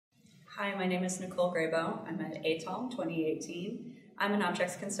Hi, my name is Nicole Grabow. I'm at ATALM 2018. I'm an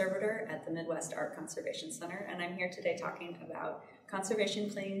objects conservator at the Midwest Art Conservation Center, and I'm here today talking about conservation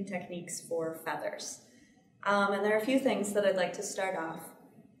cleaning techniques for feathers. And there are a few things that I'd like to start off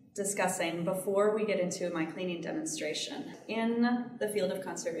discussing before we get into my cleaning demonstration. In the field of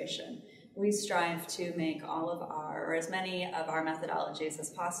conservation, we strive to make all of our, or as many of our methodologies as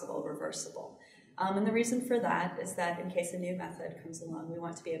possible, reversible. And the reason for that is that in case a new method comes along, we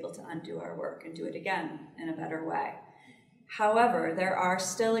want to be able to undo our work and do it again in a better way. However, there are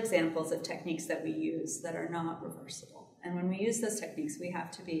still examples of techniques that we use that are not reversible. And when we use those techniques, we have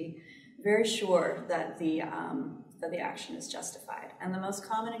to be very sure that the action is justified. And the most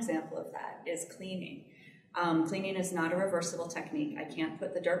common example of that is cleaning. Cleaning is not a reversible technique. I can't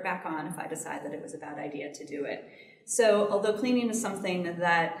put the dirt back on if I decide that it was a bad idea to do it. So although cleaning is something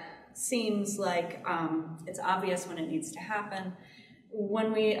that seems like it's obvious when it needs to happen,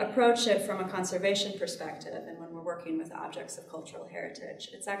 when we approach it from a conservation perspective and when we're working with objects of cultural heritage,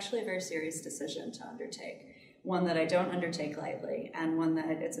 it's actually a very serious decision to undertake, one that I don't undertake lightly and one that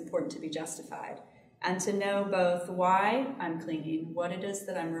it's important to be justified, and to know both why I'm cleaning, what it is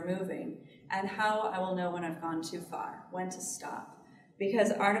that I'm removing, and how I will know when I've gone too far, when to stop.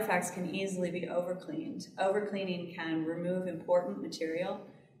 Because artifacts can easily be overcleaned. Overcleaning can remove important material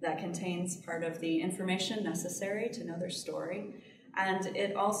that contains part of the information necessary to know their story, and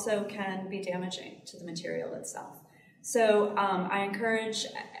it also can be damaging to the material itself. So I encourage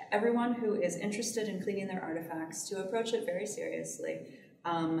everyone who is interested in cleaning their artifacts to approach it very seriously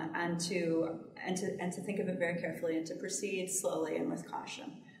and to think of it very carefully and to proceed slowly and with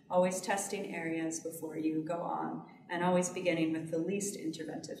caution. Always testing areas before you go on, and always beginning with the least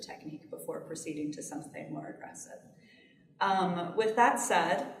interventive technique before proceeding to something more aggressive. With that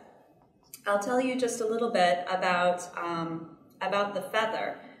said, I'll tell you just a little bit about the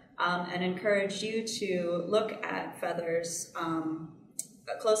feather and encourage you to look at feathers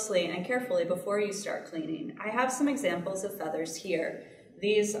closely and carefully before you start cleaning. I have some examples of feathers here.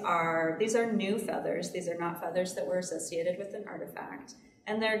 These are new feathers. These are not feathers that were associated with an artifact.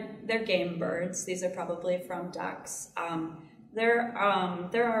 And they're game birds. These are probably from ducks. There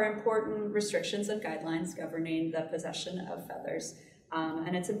are important restrictions and guidelines governing the possession of feathers,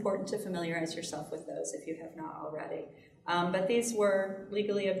 and it's important to familiarize yourself with those if you have not already. But these were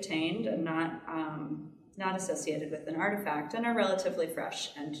legally obtained and not associated with an artifact, and are relatively fresh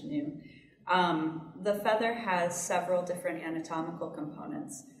and new. The feather has several different anatomical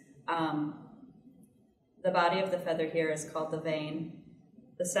components. The body of the feather here is called the vane.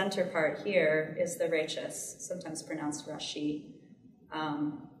 The center part here is the rachis, sometimes pronounced rashi.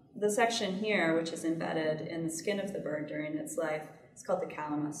 The section here, which is embedded in the skin of the bird during its life, is called the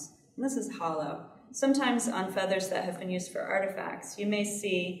calamus. And this is hollow. Sometimes on feathers that have been used for artifacts, you may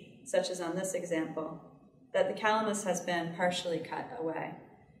see, such as on this example, that the calamus has been partially cut away.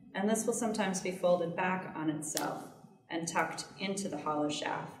 And this will sometimes be folded back on itself and tucked into the hollow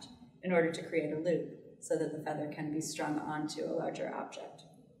shaft in order to create a loop so that the feather can be strung onto a larger object.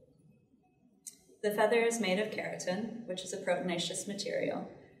 The feather is made of keratin, which is a proteinaceous material.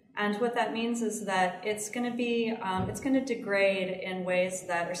 And what that means is that it's going to degrade in ways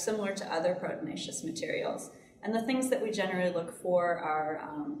that are similar to other proteinaceous materials. And the things that we generally look for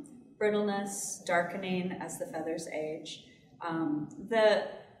are brittleness, darkening as the feathers age. The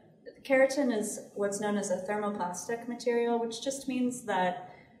keratin is what's known as a thermoplastic material, which just means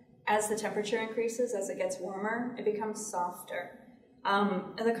that as the temperature increases, as it gets warmer, it becomes softer.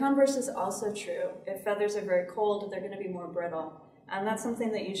 And the converse is also true. If feathers are very cold, they're going to be more brittle. And that's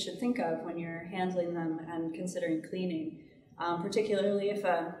something that you should think of when you're handling them and considering cleaning, particularly if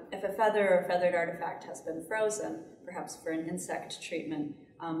a feather or feathered artifact has been frozen, perhaps for an insect treatment.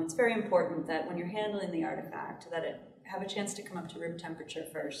 It's very important that when you're handling the artifact that it have a chance to come up to room temperature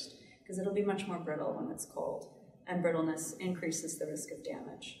first, because it'll be much more brittle when it's cold, and brittleness increases the risk of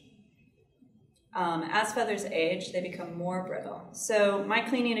damage. As feathers age, they become more brittle. So my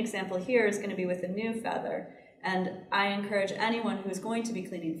cleaning example here is going to be with a new feather, and I encourage anyone who's going to be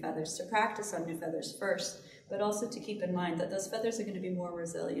cleaning feathers to practice on new feathers first, but also to keep in mind that those feathers are going to be more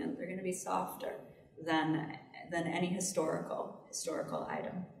resilient. They're going to be softer than any historical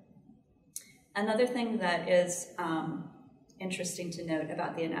item. Another thing that is interesting to note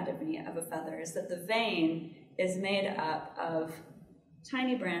about the anatomy of a feather is that the vane is made up of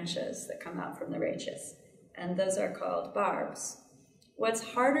tiny branches that come out from the rachis, and those are called barbs. What's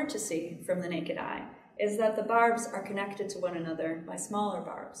harder to see from the naked eye is that the barbs are connected to one another by smaller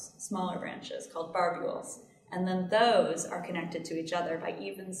barbs, smaller branches called barbules, and then those are connected to each other by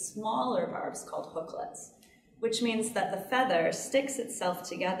even smaller barbs called hooklets. which means that the feather sticks itself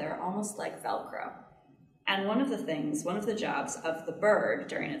together almost like Velcro. And one of the jobs of the bird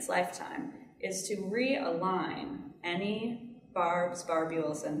during its lifetime is to realign any barbs,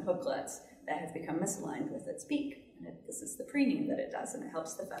 barbules, and hooklets that have become misaligned with its beak. And this is the preening that it does, and it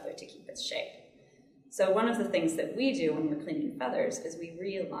helps the feather to keep its shape. So one of the things that we do when we're cleaning feathers is we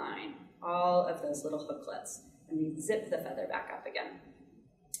realign all of those little hooklets, and we zip the feather back up again.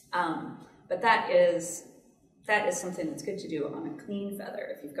 But that is something that's good to do on a clean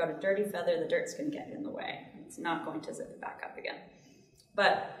feather. If you've got a dirty feather, the dirt's going to get in the way. It's not going to zip it back up again.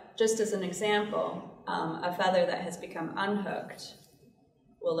 But just as an example, a feather that has become unhooked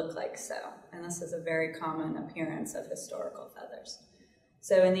will look like so. And this is a very common appearance of historical feathers.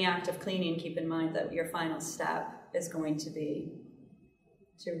 So in the act of cleaning, keep in mind that your final step is going to be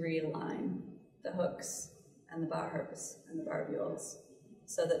to realign the hooks and the barbs and the barbules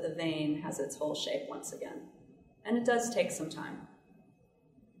so that the vein has its whole shape once again. And it does take some time.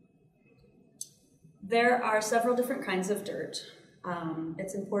 There are several different kinds of dirt.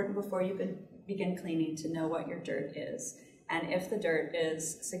 It's important before you begin cleaning to know what your dirt is, and if the dirt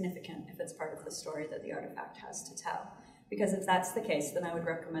is significant, if it's part of the story that the artifact has to tell. Because if that's the case, then I would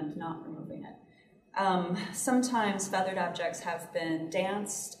recommend not removing it. Sometimes feathered objects have been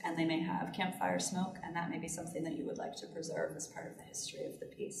danced and they may have campfire smoke, and that may be something that you would like to preserve as part of the history of the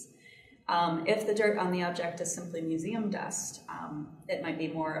piece. If the dirt on the object is simply museum dust, it might be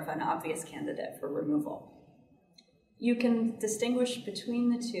more of an obvious candidate for removal. You can distinguish between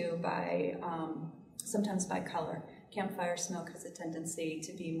the two by sometimes by color. Campfire smoke has a tendency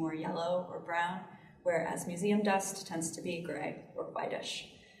to be more yellow or brown, whereas museum dust tends to be gray or whitish.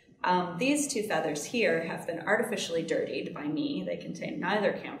 These two feathers here have been artificially dirtied by me. They contain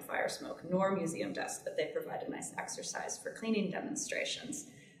neither campfire smoke nor museum dust, but they provide a nice exercise for cleaning demonstrations.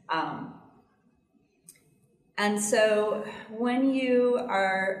 And so when you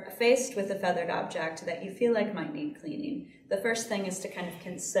are faced with a feathered object that you feel like might need cleaning, the first thing is to kind of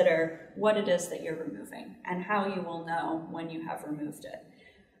consider what it is that you're removing and how you will know when you have removed it.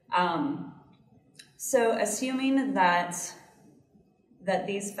 So assuming that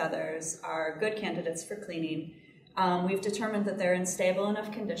these feathers are good candidates for cleaning, we've determined that they're in stable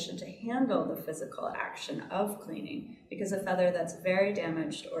enough condition to handle the physical action of cleaning, because a feather that's very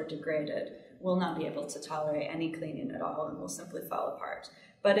damaged or degraded will not be able to tolerate any cleaning at all and will simply fall apart.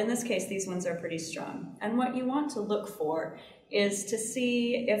 But in this case, these ones are pretty strong. And what you want to look for is to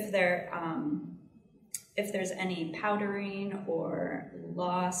see if there's any powdering or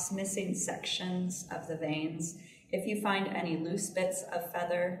loss, missing sections of the veins. If you find any loose bits of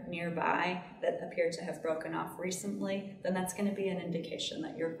feather nearby that appear to have broken off recently, then that's going to be an indication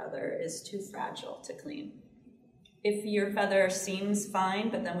that your feather is too fragile to clean. If your feather seems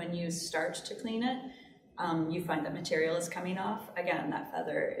fine, but then when you start to clean it, you find that material is coming off, again, that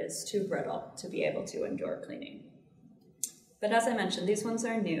feather is too brittle to be able to endure cleaning. But as I mentioned, these ones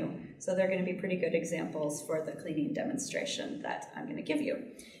are new, so they're going to be pretty good examples for the cleaning demonstration that I'm going to give you.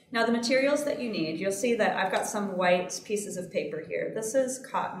 Now, the materials that you need, you'll see that I've got some white pieces of paper here. This is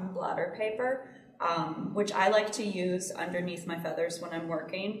cotton blotter paper, which I like to use underneath my feathers when I'm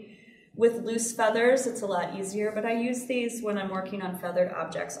working. With loose feathers, it's a lot easier, but I use these when I'm working on feathered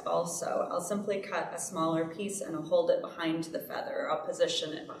objects also. I'll simply cut a smaller piece and I'll hold it behind the feather. I'll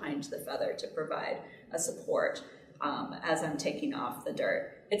position it behind the feather to provide a support as I'm taking off the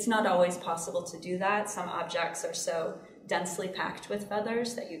dirt. It's not always possible to do that. Some objects are so densely packed with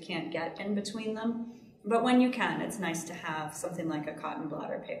feathers that you can't get in between them. But when you can, it's nice to have something like a cotton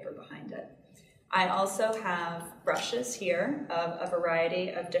blotter paper behind it. I also have brushes here of a variety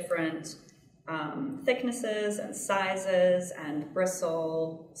of different thicknesses and sizes and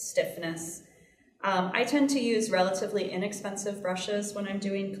bristle stiffness. I tend to use relatively inexpensive brushes when I'm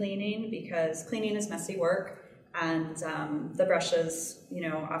doing cleaning because cleaning is messy work, and the brushes,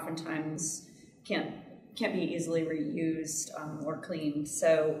 oftentimes can't be easily reused or cleaned.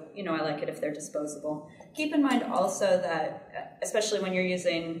 So, I like it if they're disposable. Keep in mind also that, especially when you're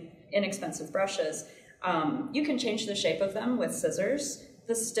using inexpensive brushes, you can change the shape of them with scissors.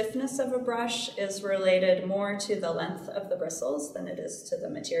 The stiffness of a brush is related more to the length of the bristles than it is to the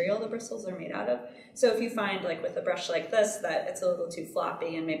material the bristles are made out of. So if you find, like with a brush like this, that it's a little too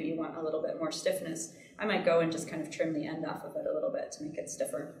floppy and maybe you want a little bit more stiffness, I might go and just kind of trim the end off of it a little bit to make it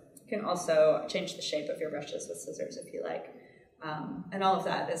stiffer. You can also change the shape of your brushes with scissors if you like. And all of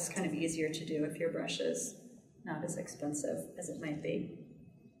that is kind of easier to do if your brush is not as expensive as it might be.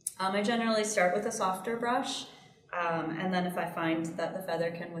 I generally start with a softer brush, and then if I find that the feather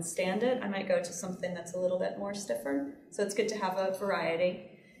can withstand it, I might go to something that's a little bit more stiffer. So it's good to have a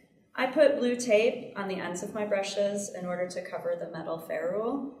variety. I put blue tape on the ends of my brushes in order to cover the metal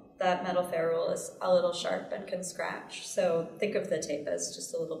ferrule. That metal ferrule is a little sharp and can scratch, so think of the tape as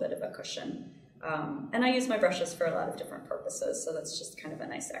just a little bit of a cushion. And I use my brushes for a lot of different purposes, so that's just kind of a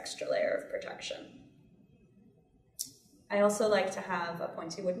nice extra layer of protection. I also like to have a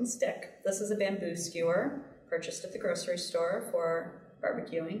pointy wooden stick. This is a bamboo skewer, purchased at the grocery store for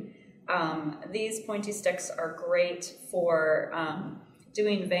barbecuing. These pointy sticks are great for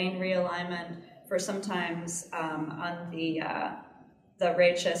doing vein realignment. For sometimes on the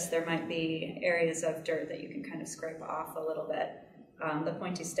rachis, there might be areas of dirt that you can kind of scrape off a little bit. The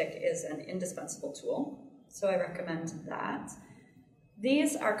pointy stick is an indispensable tool, so I recommend that.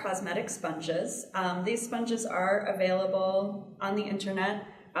 These are cosmetic sponges. These sponges are available on the internet.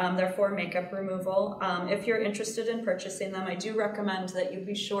 They're for makeup removal. If you're interested in purchasing them, I do recommend that you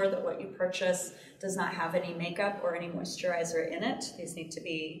be sure that what you purchase does not have any makeup or any moisturizer in it. These need to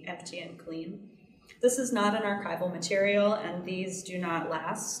be empty and clean. This is not an archival material, and these do not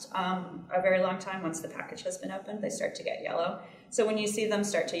last a very long time. Once the package has been opened, they start to get yellow. So when you see them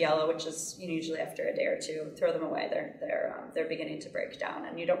start to yellow, which is usually after a day or two, throw them away. They're beginning to break down,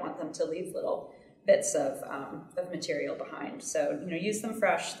 and you don't want them to leave little bits of material behind. So use them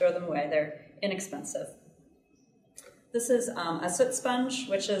fresh, throw them away. They're inexpensive. This is a soot sponge,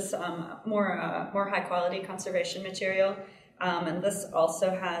 which is more high quality conservation material. And this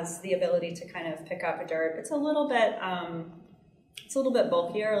also has the ability to kind of pick up dirt. It's a little bit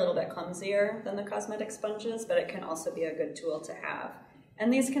bulkier, a little bit clumsier than the cosmetic sponges, but it can also be a good tool to have.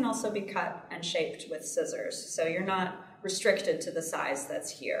 And these can also be cut and shaped with scissors, so you're not restricted to the size that's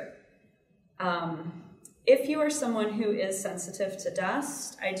here. If you are someone who is sensitive to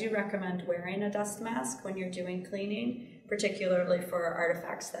dust, I do recommend wearing a dust mask when you're doing cleaning, particularly for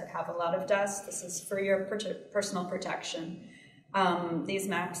artifacts that have a lot of dust. This is for your personal protection. These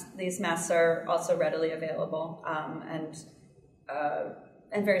masks are also readily available and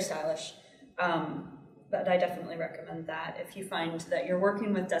very stylish. But I definitely recommend that. If you find that you're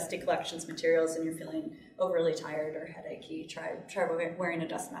working with dusty collections materials and you're feeling overly tired or headachy, try wearing a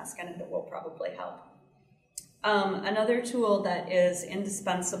dust mask, and it will probably help. Another tool that is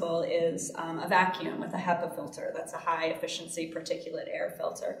indispensable is a vacuum with a HEPA filter. That's a high efficiency particulate air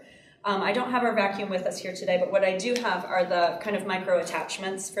filter. I don't have our vacuum with us here today, but what I do have are the kind of micro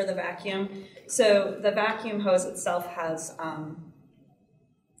attachments for the vacuum. So the vacuum hose itself has an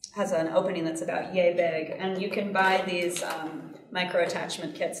opening that's about yay big, and you can buy these micro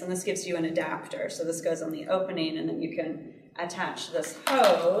attachment kits, and this gives you an adapter. So this goes on the opening, and then you can attach this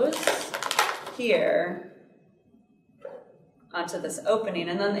hose here onto this opening,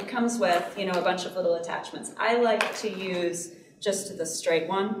 and then it comes with a bunch of little attachments. I like to use just the straight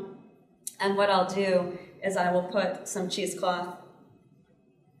one, and what I'll do is I will put some cheesecloth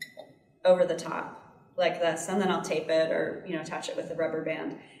over the top like this, and then I'll tape it or attach it with a rubber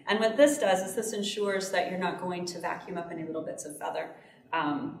band. And what this does is this ensures that you're not going to vacuum up any little bits of feather,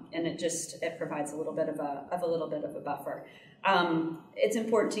 and it provides a little bit of a buffer. It's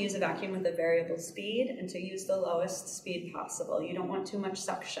important to use a vacuum with a variable speed and to use the lowest speed possible. You don't want too much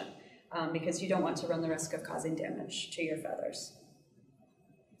suction because you don't want to run the risk of causing damage to your feathers.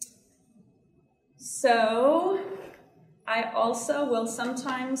 So I also will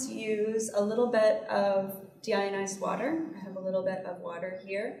sometimes use a little bit of deionized water. I have a little bit of water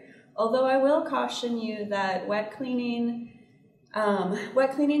here, although I will caution you that wet cleaning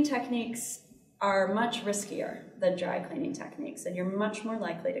techniques are much riskier than dry cleaning techniques, and you're much more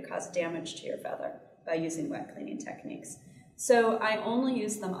likely to cause damage to your feather by using wet cleaning techniques. So I only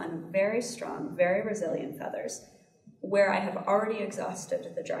use them on very strong, very resilient feathers where I have already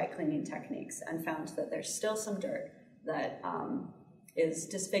exhausted the dry cleaning techniques and found that there's still some dirt that is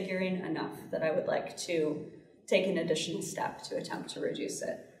disfiguring enough that I would like to take an additional step to attempt to reduce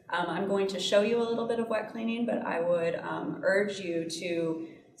it. I'm going to show you a little bit of wet cleaning, but I would urge you to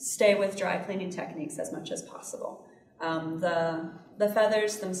stay with dry cleaning techniques as much as possible. The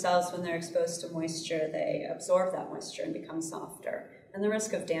feathers themselves, when they're exposed to moisture, they absorb that moisture and become softer. And the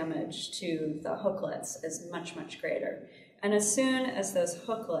risk of damage to the hooklets is much, much greater. And as soon as those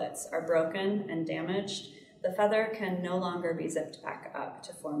hooklets are broken and damaged, the feather can no longer be zipped back up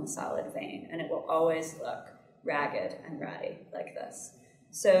to form a solid vein, and it will always look ragged and ratty like this.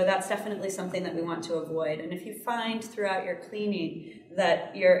 So that's definitely something that we want to avoid. And if you find throughout your cleaning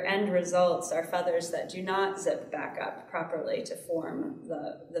that your end results are feathers that do not zip back up properly to form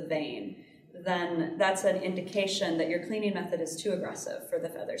the vein, then that's an indication that your cleaning method is too aggressive for the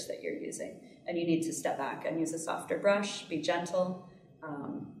feathers that you're using. And you need to step back and use a softer brush, be gentle.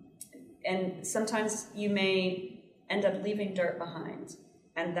 And sometimes you may end up leaving dirt behind.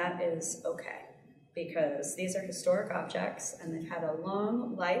 And that is okay, because these are historic objects and they've had a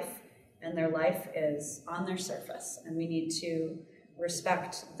long life, and their life is on their surface, and we need to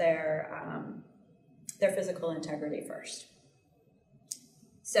respect their physical integrity first.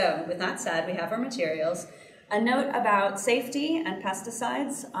 So with that said, we have our materials. A note about safety and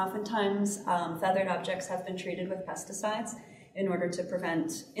pesticides. Oftentimes, feathered objects have been treated with pesticides in order to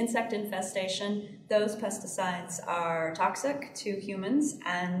prevent insect infestation. Those pesticides are toxic to humans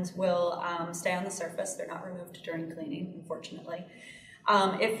and will stay on the surface. They're not removed during cleaning, unfortunately.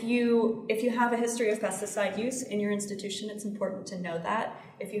 If you have a history of pesticide use in your institution, it's important to know that.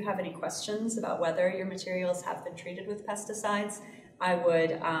 If you have any questions about whether your materials have been treated with pesticides, I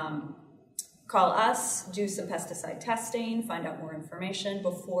would call us, do some pesticide testing, find out more information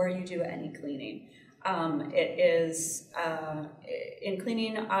before you do any cleaning. In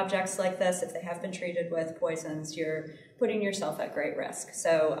cleaning objects like this, if they have been treated with poisons, you're putting yourself at great risk.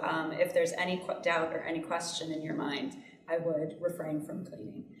 So if there's any doubt or any question in your mind, I would refrain from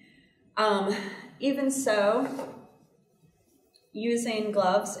cleaning. Even so, using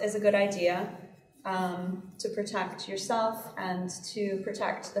gloves is a good idea to protect yourself and to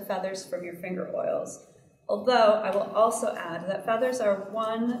protect the feathers from your finger oils. Although I will also add that feathers are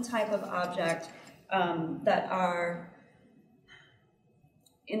one type of object that are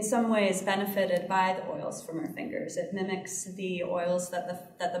in some ways benefited by the oils from our fingers. It mimics the oils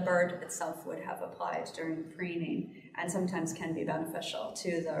that the bird itself would have applied during preening, and sometimes can be beneficial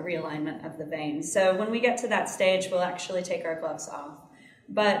to the realignment of the veins. So when we get to that stage, we'll actually take our gloves off.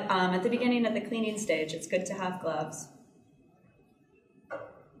 But at the beginning of the cleaning stage, it's good to have gloves.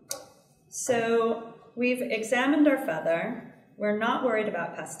 So we've examined our feather. We're not worried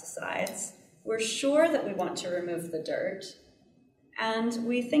about pesticides. We're sure that we want to remove the dirt. And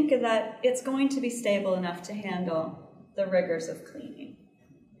we think that it's going to be stable enough to handle the rigors of cleaning.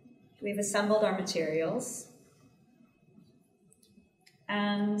 We've assembled our materials.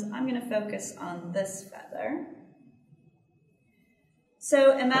 And I'm going to focus on this feather.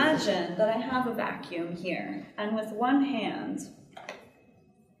 So imagine that I have a vacuum here, and with one hand,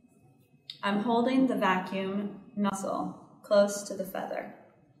 I'm holding the vacuum nozzle close to the feather.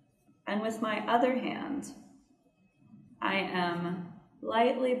 And with my other hand, I am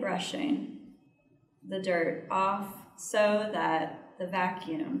lightly brushing the dirt off so that the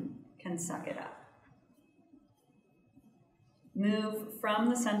vacuum can suck it up. Move from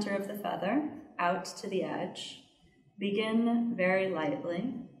the center of the feather out to the edge. Begin very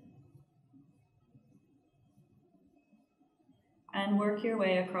lightly and work your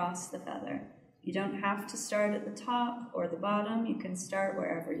way across the feather. You don't have to start at the top or the bottom. You can start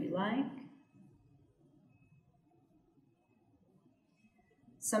wherever you like.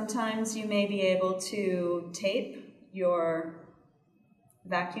 Sometimes you may be able to tape your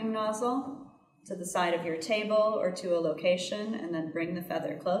vacuum nozzle to the side of your table or to a location and then bring the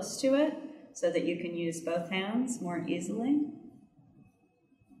feather close to it, so that you can use both hands more easily.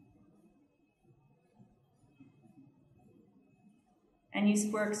 And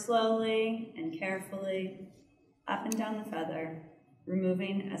you work slowly and carefully up and down the feather,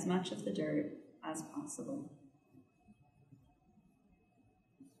 removing as much of the dirt as possible.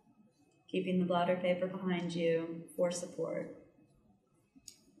 Keeping the blotter paper behind you for support.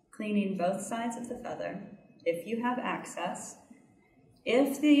 Cleaning both sides of the feather if you have access.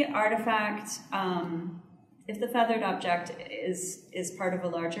 If the artifact, if the feathered object is part of a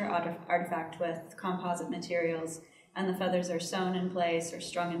larger artifact with composite materials and the feathers are sewn in place or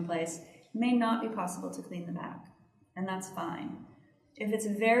strung in place, it may not be possible to clean the back, and that's fine. If it's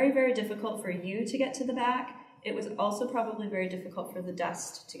very, very difficult for you to get to the back, it was also probably very difficult for the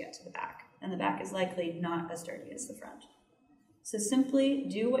dust to get to the back, and the back is likely not as dirty as the front. So simply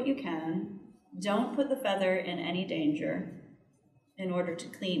do what you can. Don't put the feather in any danger in order to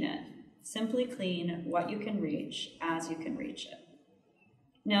clean it. Simply clean what you can reach as you can reach it.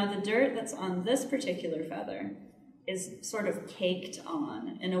 Now the dirt that's on this particular feather is sort of caked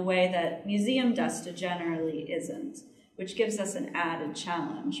on in a way that museum dust generally isn't, which gives us an added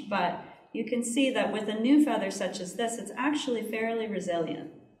challenge. But you can see that with a new feather such as this, it's actually fairly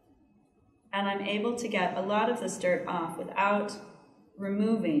resilient. And I'm able to get a lot of this dirt off without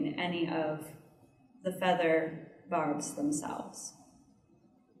removing any of the feather barbs themselves.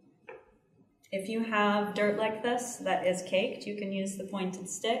 If you have dirt like this that is caked, you can use the pointed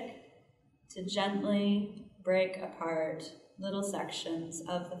stick to gently break apart little sections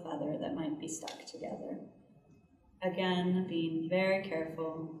of the feather that might be stuck together. Again, being very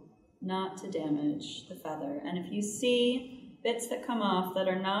careful not to damage the feather. And if you see bits that come off that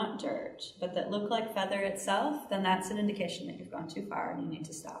are not dirt, but that look like feather itself, then that's an indication that you've gone too far and you need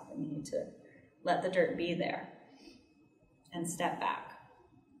to stop and you need to let the dirt be there and step back.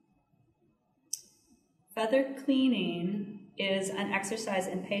 Feather cleaning is an exercise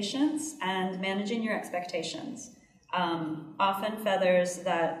in patience and managing your expectations. Often feathers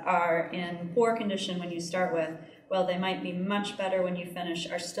that are in poor condition when you start with, well, they might be much better when you finish,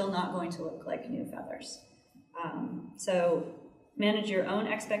 are still not going to look like new feathers. So manage your own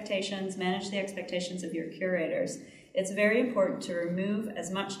expectations, manage the expectations of your curators. It's very important to remove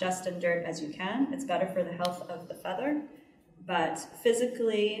as much dust and dirt as you can. It's better for the health of the feather, but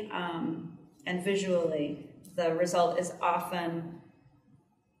physically and visually, the result is often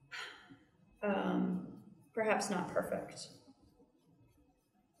perhaps not perfect.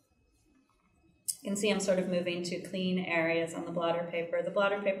 You can see I'm sort of moving to clean areas on the blotter paper. The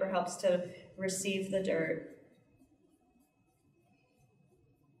blotter paper helps to receive the dirt.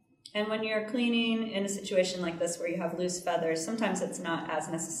 And when you're cleaning in a situation like this where you have loose feathers, sometimes it's not as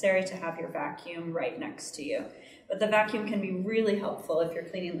necessary to have your vacuum right next to you. But the vacuum can be really helpful if you're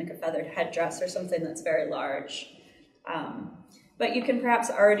cleaning like a feathered headdress or something that's very large. But you can perhaps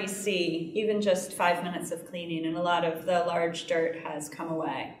already see, even just 5 minutes of cleaning, and a lot of the large dirt has come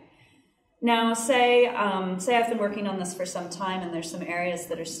away. Now, say I've been working on this for some time and there's some areas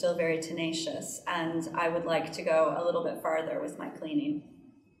that are still very tenacious, and I would like to go a little bit farther with my cleaning.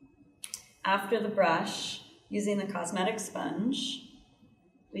 After the brush, using the cosmetic sponge,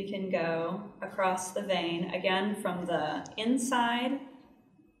 we can go across the vein, again from the inside,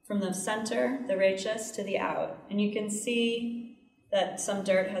 from the center, the rachis, to the out. And you can see that some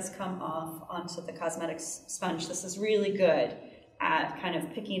dirt has come off onto the cosmetic sponge. This is really good at kind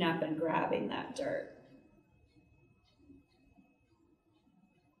of picking up and grabbing that dirt.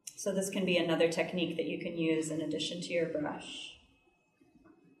 So this can be another technique that you can use in addition to your brush.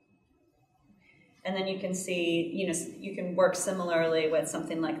 And then you can see, you can work similarly with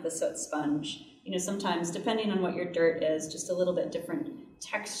something like the soot sponge. Sometimes, depending on what your dirt is, just a little bit different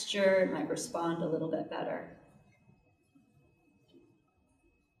texture, it might respond a little bit better.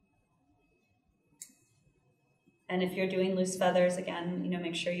 And if you're doing loose feathers, again,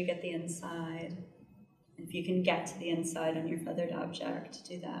 make sure you get the inside. If you can get to the inside on your feathered object,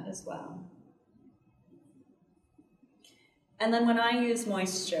 do that as well. And then when I use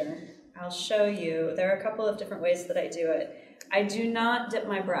moisture, I'll show you, there are a couple of different ways that I do it. I do not dip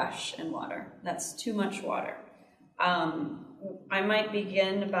my brush in water. That's too much water. I might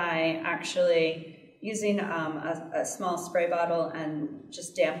begin by actually using a small spray bottle and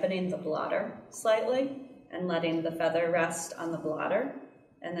just dampening the blotter slightly and letting the feather rest on the blotter,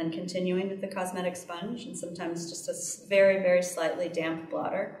 and then continuing with the cosmetic sponge. And sometimes just a very, very slightly damp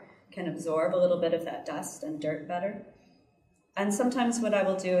blotter can absorb a little bit of that dust and dirt better. And sometimes what I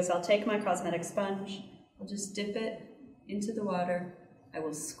will do is I'll take my cosmetic sponge, I'll just dip it into the water, I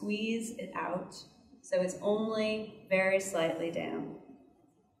will squeeze it out so it's only very slightly damp.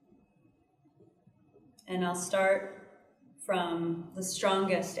 And I'll start from the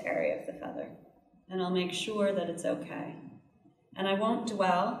strongest area of the feather, and I'll make sure that it's okay. And I won't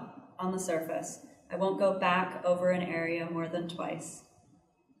dwell on the surface. I won't go back over an area more than twice.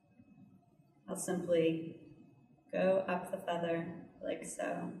 I'll simply go up the feather like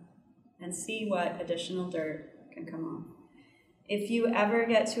so and see what additional dirt can come off. If you ever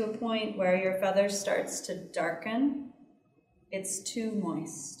get to a point where your feather starts to darken, it's too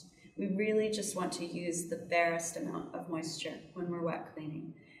moist. We really just want to use the barest amount of moisture when we're wet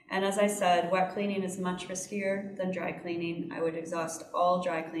cleaning. And as I said, wet cleaning is much riskier than dry cleaning. I would exhaust all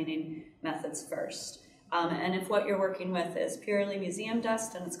dry cleaning methods first. And if what you're working with is purely museum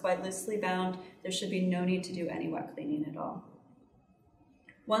dust and it's quite loosely bound, there should be no need to do any wet cleaning at all.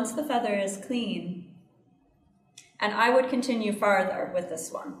 Once the feather is clean, and I would continue farther with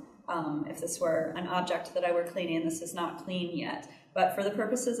this one, if this were an object that I were cleaning, this is not clean yet, but for the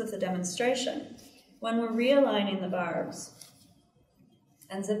purposes of the demonstration, when we're realigning the barbs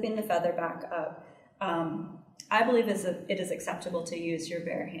and zipping the feather back up, I believe it is acceptable to use your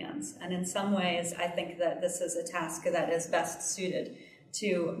bare hands. And in some ways, I think that this is a task that is best suited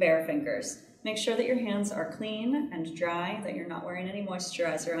to bare fingers. Make sure that your hands are clean and dry, that you're not wearing any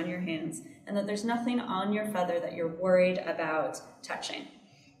moisturizer on your hands, and that there's nothing on your feather that you're worried about touching.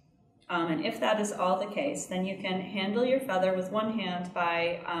 And if that is all the case, then you can handle your feather with one hand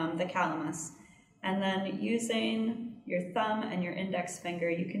by the calamus, and then using your thumb and your index finger,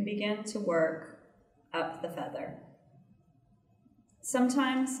 you can begin to work up the feather.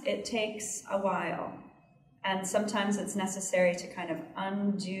 Sometimes it takes a while, and sometimes it's necessary to kind of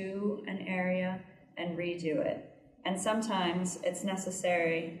undo an area and redo it. And sometimes it's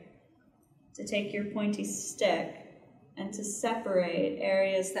necessary to take your pointy stick and to separate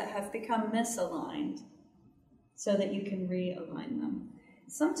areas that have become misaligned so that you can realign them.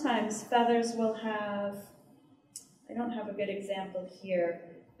 Sometimes feathers will have, I don't have a good example here,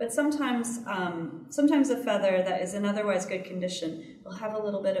 but sometimes a feather that is in otherwise good condition will have a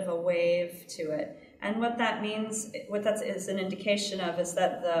little bit of a wave to it. And what that means, what that is an indication of, is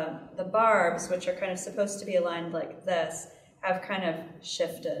that the barbs, which are kind of supposed to be aligned like this, have kind of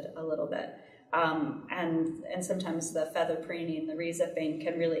shifted a little bit. And sometimes the feather preening, the rezipping,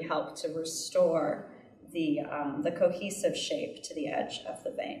 can really help to restore the cohesive shape to the edge of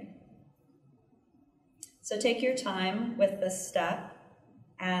the vein. So take your time with this step,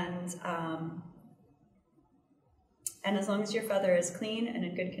 and as long as your feather is clean and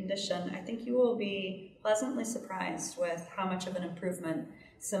in good condition, I think you will be pleasantly surprised with how much of an improvement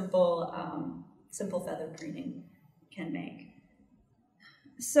simple feather preening can make.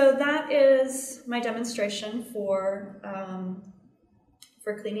 So that is my demonstration for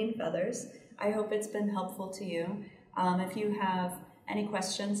cleaning feathers. I hope it's been helpful to you. If you have any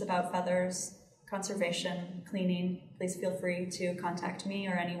questions about feathers, conservation, cleaning, please feel free to contact me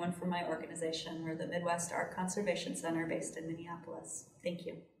or anyone from my organization. We're the Midwest Art Conservation Center based in Minneapolis. Thank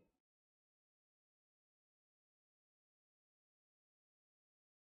you.